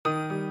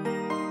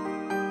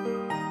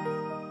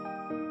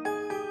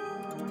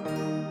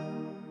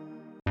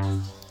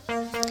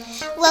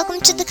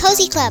welcome to the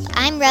Cozy Club.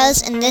 I'm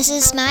Rose, and this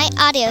is my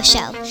audio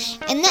show.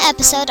 In the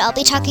episode, I'll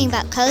be talking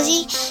about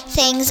cozy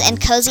things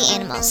and cozy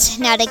animals.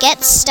 Now to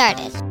get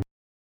started.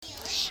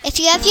 If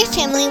you have your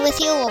family with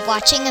you while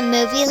watching a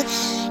movie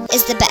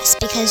is the best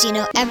because you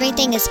know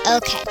everything is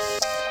okay.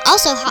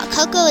 Also, hot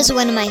cocoa is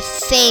one of my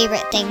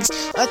favorite things,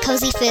 or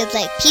cozy food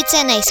like pizza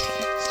and ice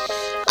cream.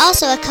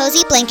 Also, a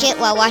cozy blanket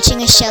while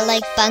watching a show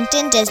like Bunked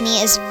in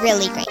Disney is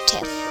really great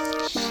too.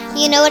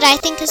 You know what I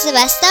think is the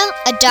best though?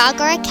 A dog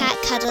or a cat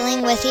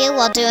cuddling with you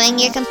while doing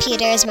your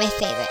computer is my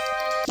favorite.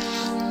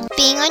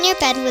 Being on your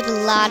bed with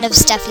a lot of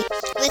stuff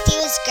with you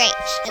is great,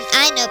 and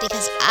I know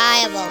because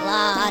I have a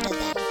lot of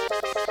them.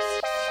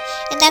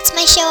 And that's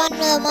my show on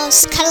the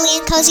most cuddly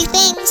and cozy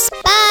things.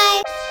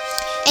 Bye!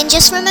 And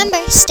just remember,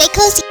 stay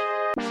cozy.